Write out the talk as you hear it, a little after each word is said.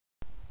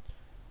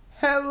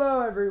Hello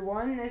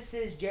everyone, this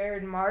is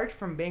Jared March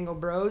from Bengal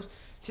Bros.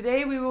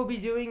 Today we will be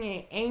doing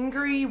an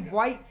angry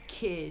white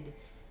kid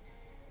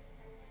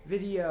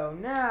video.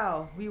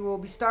 Now, we will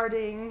be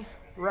starting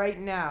right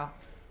now.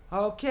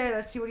 Okay,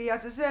 let's see what he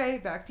has to say.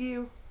 Back to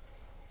you.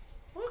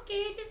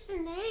 Okay, that's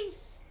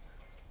nice.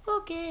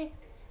 Okay.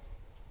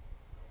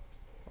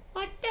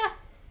 What the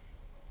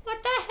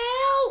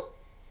hell?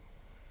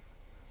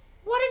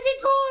 What is he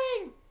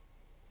doing?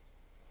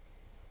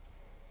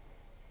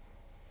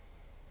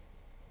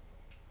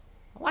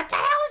 What the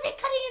hell is he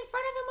cutting in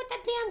front of him with the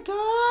damn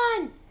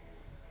gun?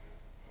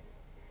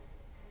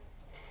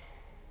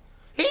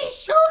 He's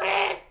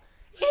shooting!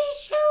 He's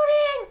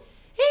shooting!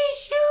 He's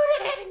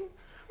shooting!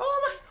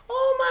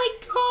 Oh my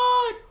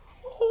god!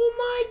 Oh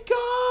my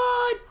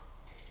god!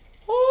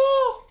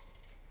 Oh!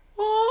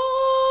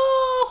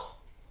 Oh!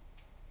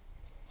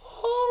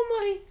 Oh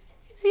my!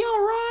 Is he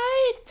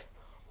alright?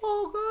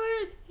 Oh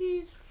good,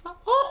 he's fine.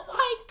 Oh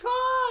my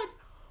god!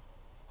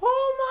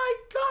 Oh my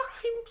god,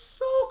 I'm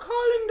so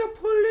calling the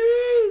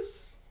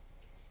police!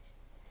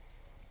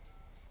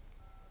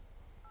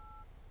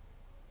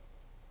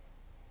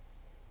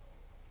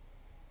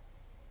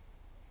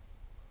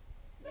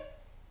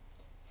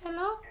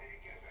 Hello?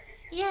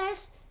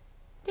 Yes,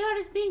 there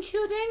has been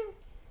shooting.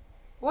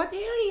 What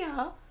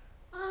area?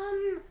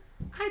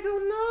 I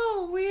don't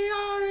know. We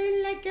are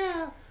in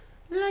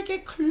like a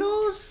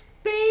closed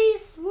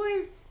space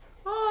with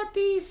all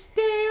these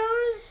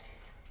stairs.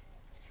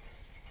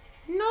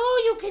 No,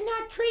 you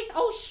cannot trace.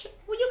 Oh shit!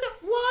 Well, you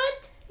can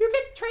what? You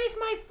can trace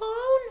my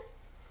phone?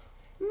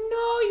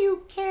 No,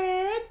 you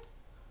can't.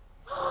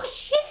 Oh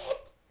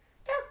shit!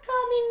 They're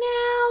coming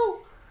now.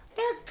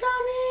 They're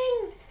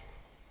coming.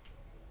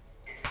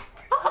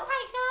 Oh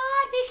my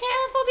god! Be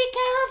careful! Be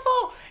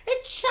careful!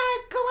 It's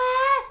sharp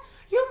glass.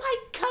 You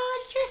might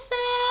cut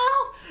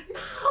yourself.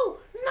 No!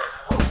 No!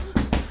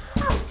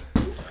 No!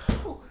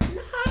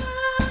 No!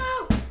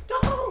 No!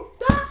 Don't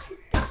die!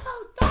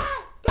 Don't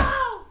die!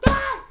 Don't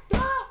die!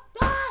 Don't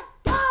die!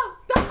 Don't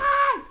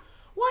die!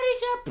 What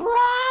is your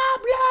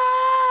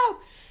problem?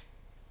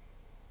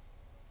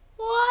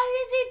 What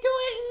is he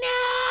doing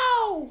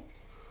now?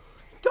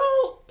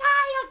 Don't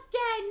die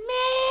again,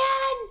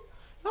 man!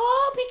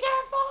 Oh, be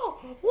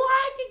careful!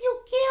 Why did you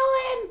kill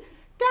him?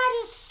 That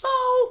is so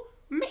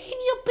mean,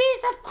 you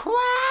piece of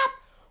crap!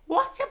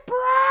 What's your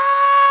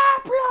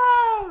problem?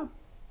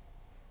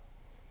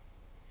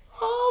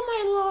 Oh,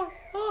 my lord.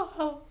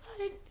 Oh.